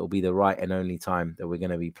 it will be the right and only time that we're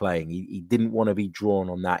going to be playing. He didn't want to be drawn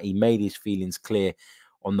on that. He made his feelings clear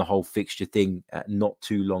on the whole fixture thing not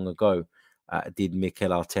too long ago, did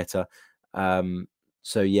Mikel Arteta.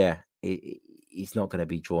 So yeah, he's not going to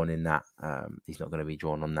be drawn in that. He's not going to be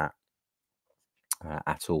drawn on that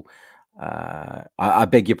at all. I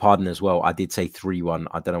beg your pardon as well. I did say 3-1.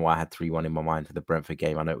 I don't know why I had 3-1 in my mind for the Brentford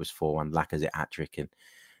game. I know it was 4-1. Lacazette hat-trick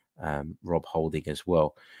and Rob Holding as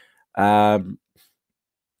well. I'm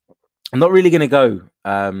not really going to go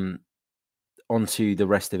onto the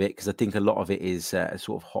rest of it, because I think a lot of it is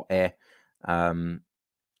sort of hot air.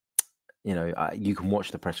 You can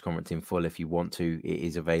watch the press conference in full if you want to. It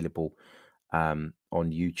is available on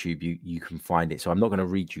YouTube. You can find it. So I'm not going to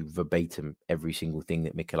read you verbatim every single thing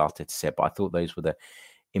that Mikel Arteta said, but I thought those were the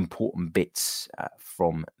important bits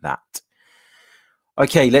from that.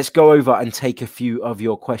 Okay, let's go over and take a few of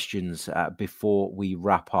your questions before we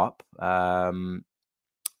wrap up.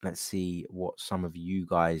 Let's see what some of you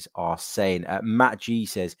guys are saying. Matt G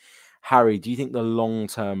says, Harry, do you think the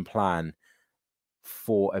long-term plan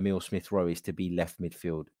for Emile Smith-Rowe is to be left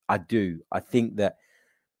midfield? I do. I think that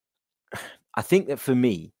for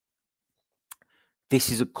me, this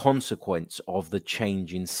is a consequence of the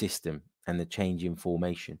change in system and the change in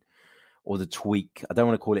formation, or the tweak. I don't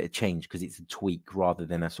want to call it a change because it's a tweak rather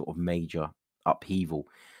than a sort of major upheaval.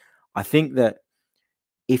 I think that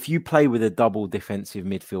if you play with a double defensive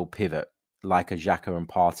midfield pivot like a Xhaka and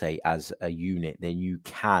Partey as a unit, then you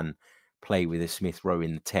can play with a Smith-Rowe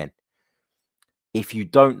in the 10. If you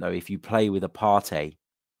don't, though, if you play with a Partey,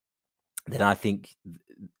 then I think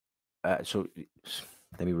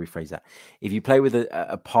let me rephrase that. If you play with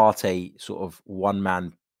a Partey sort of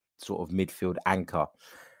one-man sort of midfield anchor,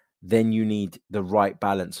 then you need the right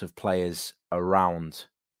balance of players around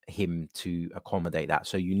him to accommodate that.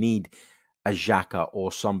 So you need a Xhaka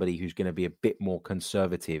or somebody who's going to be a bit more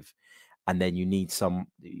conservative, and then you need some,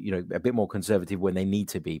 a bit more conservative when they need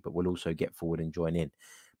to be, but will also get forward and join in.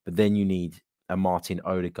 But then you need a Martin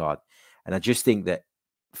Odegaard. And I just think that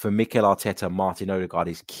for Mikel Arteta, Martin Odegaard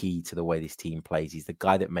is key to the way this team plays. He's the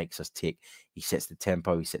guy that makes us tick. He sets the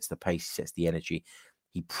tempo, he sets the pace, he sets the energy.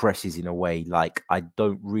 He presses in a way like I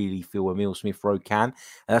don't really feel Emile Smith-Rowe can.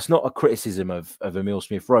 And that's not a criticism of Emile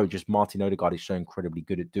Smith-Rowe, just Martin Odegaard is so incredibly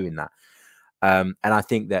good at doing that. And I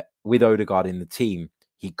think that with Odegaard in the team,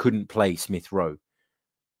 he couldn't play Smith-Rowe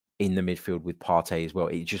in the midfield with Partey as well.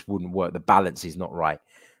 It just wouldn't work. The balance is not right.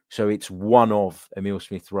 So it's one of Emile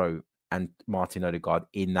Smith-Rowe and Martin Odegaard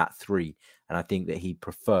in that three. And I think that he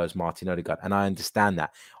prefers Martin Odegaard. And I understand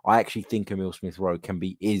that. I actually think Emile Smith-Rowe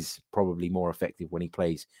is probably more effective when he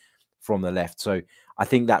plays from the left. So I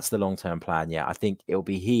think that's the long-term plan. Yeah, I think it'll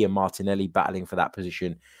be he and Martinelli battling for that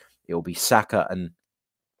position. It'll be Saka and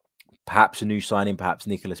perhaps a new signing, perhaps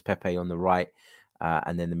Nicolas Pepe on the right.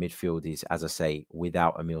 And then the midfield is, as I say,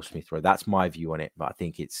 without Emile Smith-Rowe. That's my view on it, but I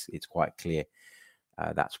think it's quite clear.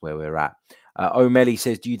 That's where we're at. O'Malley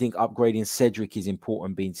says, do you think upgrading Cedric is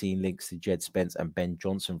important, being seen links to Jed Spence and Ben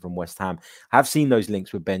Johnson from West Ham? I've seen those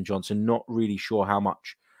links with Ben Johnson. Not really sure how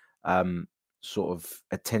much sort of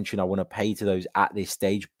attention I want to pay to those at this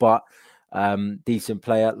stage, but decent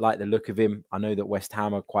player, like the look of him. I know that West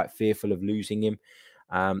Ham are quite fearful of losing him,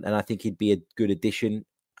 and I think he'd be a good addition.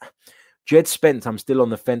 Jed Spence, I'm still on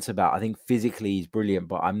the fence about. I think physically he's brilliant,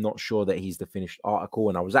 but I'm not sure that he's the finished article.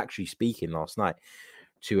 And I was actually speaking last night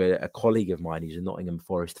to a colleague of mine who's a Nottingham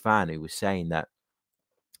Forest fan who was saying that,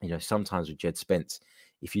 sometimes with Jed Spence,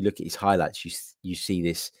 if you look at his highlights, you see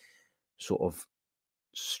this sort of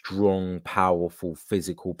strong, powerful,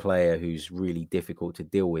 physical player who's really difficult to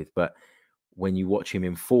deal with. But when you watch him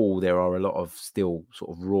in full, there are a lot of still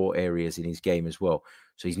sort of raw areas in his game as well.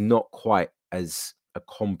 So he's not quite as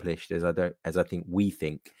accomplished as I think we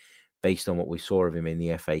think, based on what we saw of him in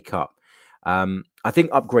the FA Cup. I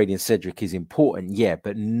think upgrading Cedric is important, yeah,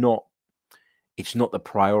 but it's not the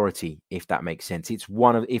priority, if that makes sense. It's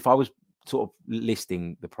if I was sort of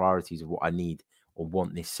listing the priorities of what I need or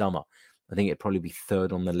want this summer, I think it'd probably be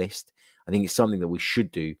third on the list. I think it's something that we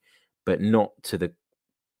should do, but not to the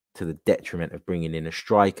detriment of bringing in a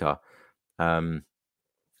striker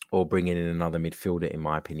or bringing in another midfielder, in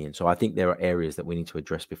my opinion. So I think there are areas that we need to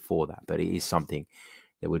address before that, but it is something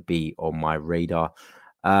that would be on my radar.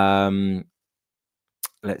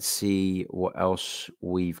 Let's see what else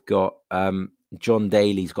we've got. John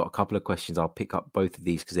Daly's got a couple of questions. I'll pick up both of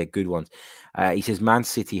these because they're good ones. He says, Man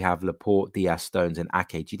City have Laporte, Diaz, Stones and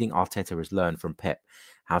Ake. Do you think Arteta has learned from Pep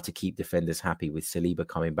how to keep defenders happy with Saliba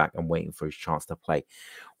coming back and waiting for his chance to play?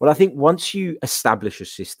 Well, I think once you establish a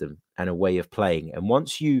system and a way of playing, and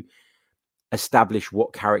once you establish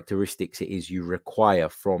what characteristics it is you require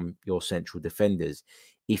from your central defenders,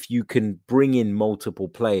 if you can bring in multiple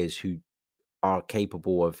players who are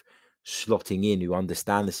capable of slotting in, who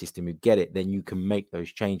understand the system, who get it, then you can make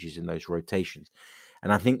those changes and those rotations.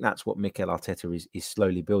 And I think that's what Mikel Arteta is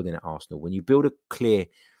slowly building at Arsenal. When you build a clear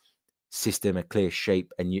system, a clear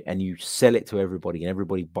shape, and you sell it to everybody and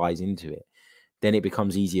everybody buys into it, then it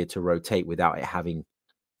becomes easier to rotate without it having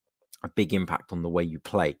a big impact on the way you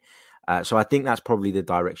play. So I think that's probably the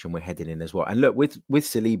direction we're heading in as well. And look, with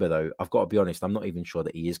Saliba, though, I've got to be honest, I'm not even sure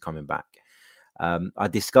that he is coming back. I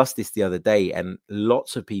discussed this the other day, and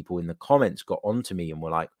lots of people in the comments got onto me and were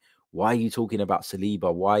like, why are you talking about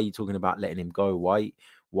Saliba? Why are you talking about letting him go?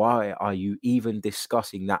 Why are you even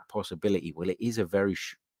discussing that possibility? Well, it is a very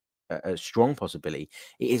a strong possibility.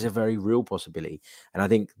 It is a very real possibility. And I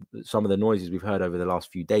think some of the noises we've heard over the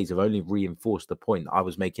last few days have only reinforced the point I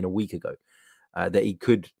was making a week ago, that he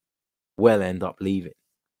could well end up leaving.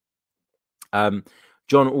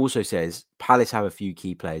 John also says, Palace have a few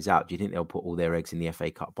key players out. Do you think they'll put all their eggs in the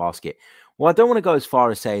FA Cup basket? Well, I don't want to go as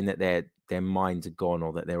far as saying that their minds are gone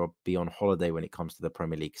or that they'll be on holiday when it comes to the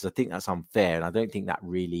Premier League, because I think that's unfair. And I don't think that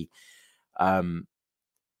really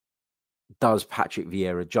does Patrick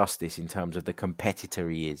Vieira justice in terms of the competitor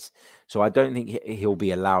he is. So I don't think he'll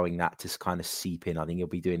be allowing that to kind of seep in. I think he'll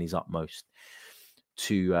be doing his utmost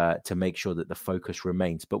to make sure that the focus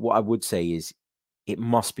remains. But what I would say is it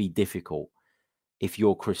must be difficult if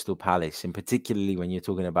you're Crystal Palace, and particularly when you're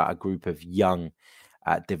talking about a group of young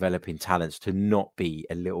developing talents, to not be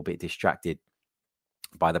a little bit distracted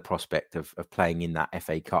by the prospect of playing in that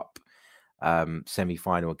FA Cup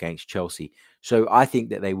semi-final against Chelsea. So I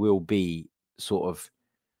think that they will be sort of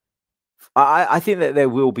I think that they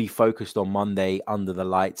will be focused on Monday under the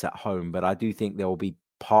lights at home, but I do think there will be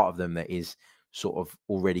part of them that is sort of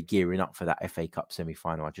already gearing up for that FA Cup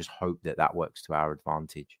semi-final. I just hope that that works to our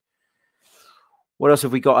advantage. What else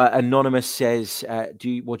have we got? Anonymous says,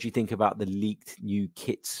 what do you think about the leaked new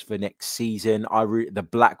kits for next season? The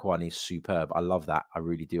black one is superb. I love that. I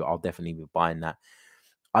really do. I'll definitely be buying that.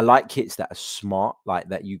 I like kits that are smart, like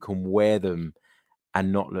that you can wear them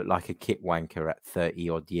and not look like a kit wanker at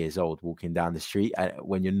 30 odd years old walking down the street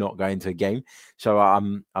when you're not going to a game. So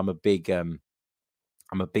I'm a big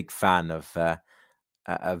fan of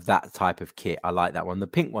that type of kit. I like that one. The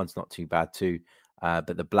pink one's not too bad too.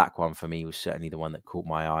 But the black one for me was certainly the one that caught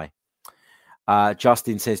my eye.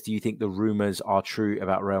 Justin says, do you think the rumors are true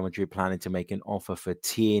about Real Madrid planning to make an offer for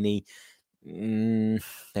Tierney?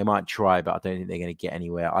 They might try, but I don't think they're going to get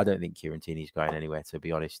anywhere. I don't think Kieran Tierney's going anywhere, to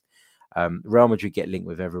be honest. Real Madrid get linked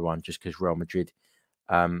with everyone just because Real Madrid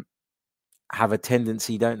have a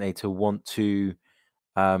tendency, don't they, to want to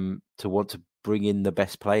bring in the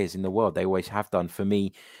best players in the world. They always have done. For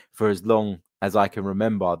me, for as long as I can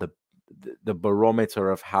remember, the barometer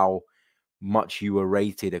of how much you were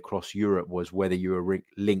rated across Europe was whether you were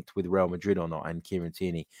linked with Real Madrid or not, and Kieran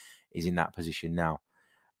Tierney is in that position now.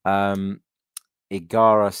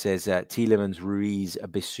 Igara says, Tielemans, Ruiz,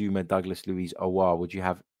 Bissouma, Douglas Luiz, Aouar. Would you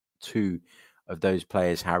have two of those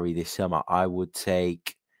players, Harry, this summer? I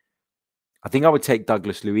think I would take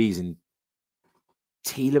Douglas Luiz and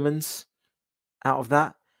Tielemans out of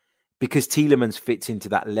that, because Tielemans fits into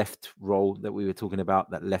that left role that we were talking about,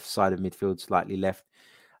 that left side of midfield, slightly left.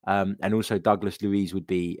 And also Douglas Luiz would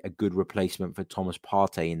be a good replacement for Thomas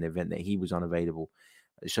Partey in the event that he was unavailable.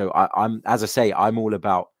 So I'm all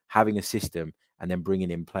about having a system and then bringing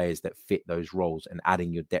in players that fit those roles and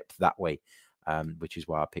adding your depth that way, which is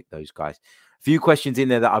why I picked those guys. A few questions in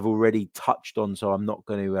there that I've already touched on, so I'm not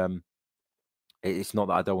going to... it's not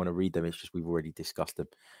that I don't want to read them, it's just we've already discussed them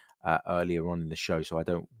earlier on in the show, so I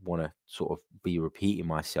don't want to sort of be repeating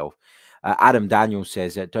myself. Adam Daniel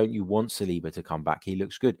says, don't you want Saliba to come back? He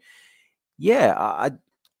looks good. Yeah,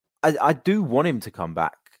 I do want him to come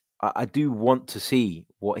back. I do want to see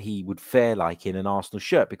what he would fare like in an Arsenal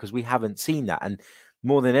shirt, because we haven't seen that. And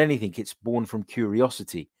more than anything, it's born from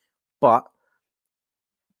curiosity. But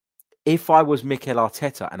if I was Mikel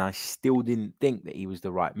Arteta and I still didn't think that he was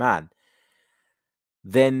the right man,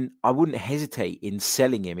 then I wouldn't hesitate in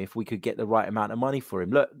selling him if we could get the right amount of money for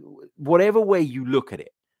him. Look, whatever way you look at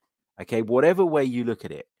it, okay, whatever way you look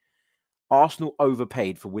at it, Arsenal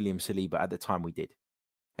overpaid for William Saliba at the time we did.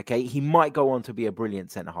 Okay, he might go on to be a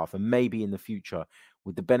brilliant centre-half, and maybe in the future,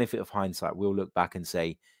 with the benefit of hindsight, we'll look back and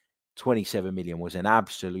say 27 million was an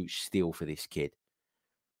absolute steal for this kid.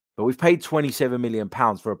 But we've paid 27 million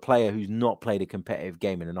pounds for a player who's not played a competitive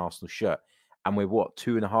game in an Arsenal shirt. And we're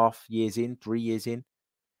 2.5 years in, 3 years in?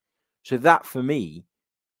 So that, for me,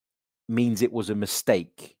 means it was a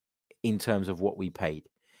mistake in terms of what we paid.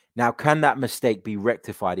 Now, can that mistake be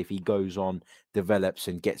rectified if he goes on, develops,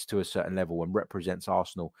 and gets to a certain level and represents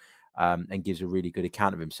Arsenal and gives a really good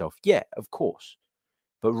account of himself? Yeah, of course.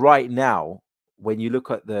 But right now, when you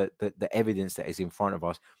look at the evidence that is in front of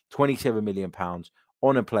us, 27 million pounds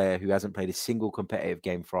on a player who hasn't played a single competitive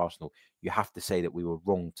game for Arsenal, you have to say that we were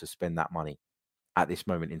wrong to spend that money at this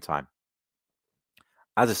moment in time.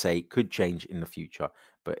 As I say, it could change in the future,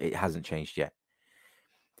 but it hasn't changed yet.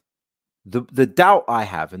 The doubt I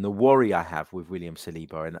have and the worry I have with William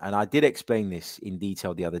Saliba, and I did explain this in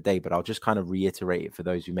detail the other day, but I'll just kind of reiterate it for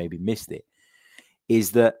those who maybe missed it,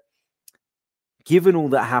 is that given all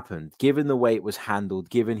that happened, given the way it was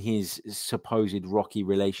handled, given his supposed rocky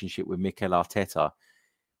relationship with Mikel Arteta,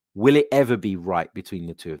 will it ever be right between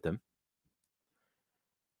the two of them?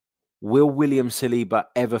 Will William Saliba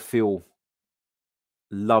ever feel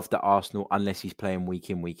loved at Arsenal unless he's playing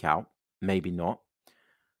week in, week out? Maybe not.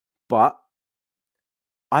 But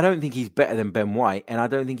I don't think he's better than Ben White, and I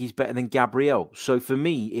don't think he's better than Gabriel. So for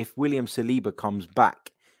me, if William Saliba comes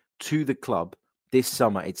back to the club this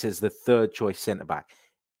summer, it says the third choice centre-back.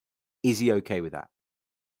 Is he okay with that?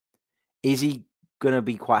 Is he going to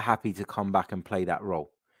be quite happy to come back and play that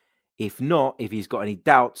role? If not, if he's got any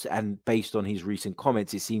doubts, and based on his recent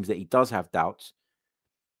comments, it seems that he does have doubts,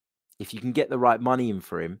 if you can get the right money in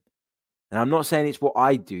for him, and I'm not saying it's what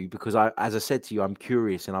I do, because as I said to you, I'm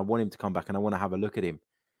curious and I want him to come back and I want to have a look at him.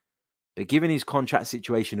 But given his contract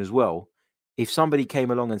situation as well, if somebody came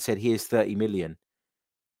along and said, here's 30 million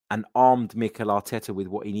and armed Mikel Arteta with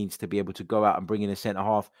what he needs to be able to go out and bring in a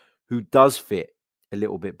centre-half who does fit a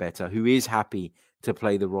little bit better, who is happy to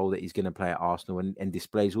play the role that he's going to play at Arsenal and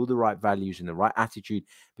displays all the right values and the right attitude,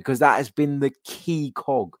 because that has been the key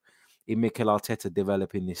cog in Mikel Arteta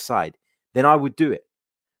developing this side. then I would do it.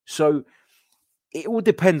 So it all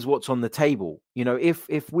depends what's on the table. You know,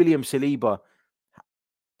 if William Saliba,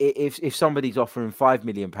 if somebody's offering £5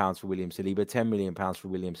 million for William Saliba, £10 million for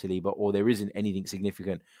William Saliba, or there isn't anything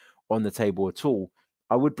significant on the table at all,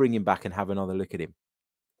 I would bring him back and have another look at him.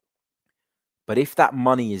 But if that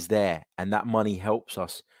money is there and that money helps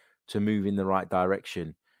us to move in the right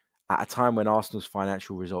direction at a time when Arsenal's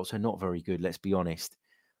financial results are not very good, let's be honest,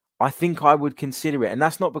 I think I would consider it. And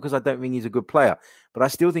that's not because I don't think he's a good player, but I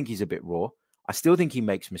still think he's a bit raw. I still think he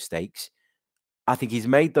makes mistakes. I think he's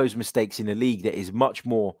made those mistakes in a league that is much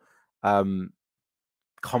more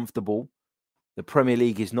comfortable. The Premier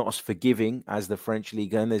League is not as forgiving as the French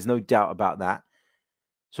League, and there's no doubt about that.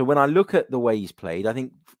 So when I look at the way he's played, I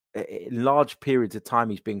think in large periods of time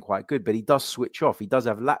he's been quite good, but he does switch off. He does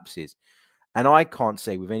have lapses. And I can't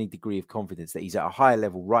say with any degree of confidence that he's at a higher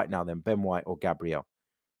level right now than Ben White or Gabriel.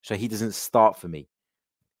 So he doesn't start for me.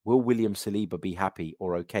 Will William Saliba be happy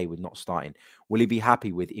or okay with not starting? Will he be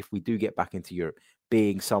happy with, if we do get back into Europe,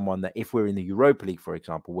 being someone that if we're in the Europa League, for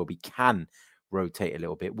example, where we can rotate a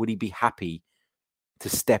little bit, would he be happy to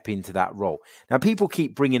step into that role? Now, people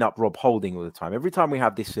keep bringing up Rob Holding all the time. Every time we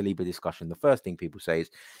have this Saliba discussion, the first thing people say is,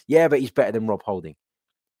 yeah, but he's better than Rob Holding.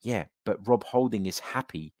 Yeah, but Rob Holding is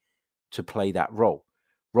happy to play that role.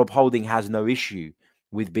 Rob Holding has no issue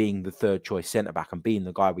with being the third choice centre-back and being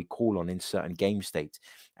the guy we call on in certain game states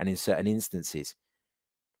and in certain instances.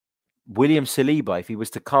 William Saliba, if he was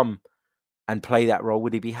to come and play that role,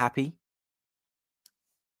 would he be happy?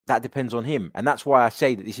 That depends on him. And that's why I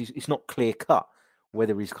say that it's not clear cut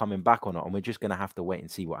whether he's coming back or not. And we're just going to have to wait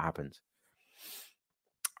and see what happens.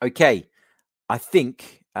 Okay, I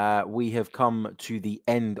think we have come to the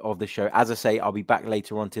end of the show. As I say, I'll be back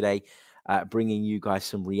later on today, bringing you guys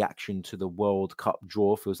some reaction to the World Cup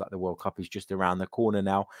draw. Feels like the World Cup is just around the corner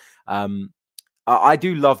now. I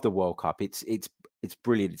do love the World Cup. It's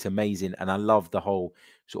brilliant. It's amazing. And I love the whole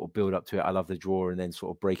sort of build up to it. I love the draw and then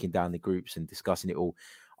sort of breaking down the groups and discussing it all.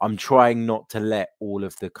 I'm trying not to let all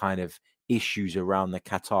of the kind of issues around the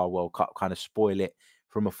Qatar World Cup kind of spoil it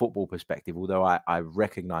from a football perspective, although I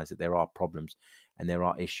recognize that there are problems and there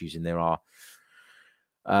are issues and there are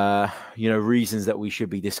reasons that we should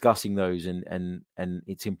be discussing those, and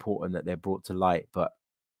it's important that they're brought to light. But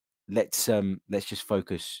let's just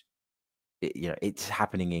focus. It's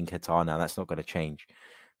happening in Qatar now. That's not going to change.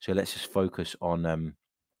 So let's just focus on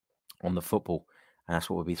the football, and that's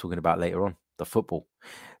what we'll be talking about later on. The football.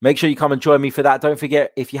 Make sure you come and join me for that. Don't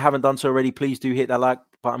forget, if you haven't done so already, please do hit that like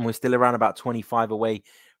button. We're still around about 25 away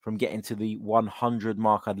from getting to the 100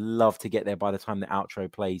 mark. I'd love to get there by the time the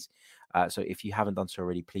outro plays. So if you haven't done so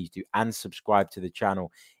already, please do. And subscribe to the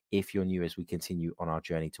channel if you're new as we continue on our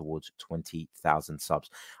journey towards 20,000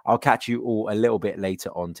 subs. I'll catch you all a little bit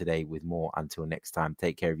later on today with more. Until next time,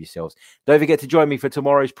 take care of yourselves. Don't forget to join me for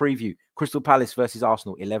tomorrow's preview. Crystal Palace versus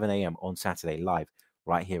Arsenal, 11 a.m. on Saturday, live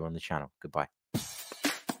right here on the channel. Goodbye.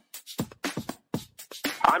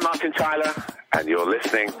 I'm Martin Tyler, and you're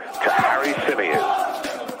listening to Harry Symeou.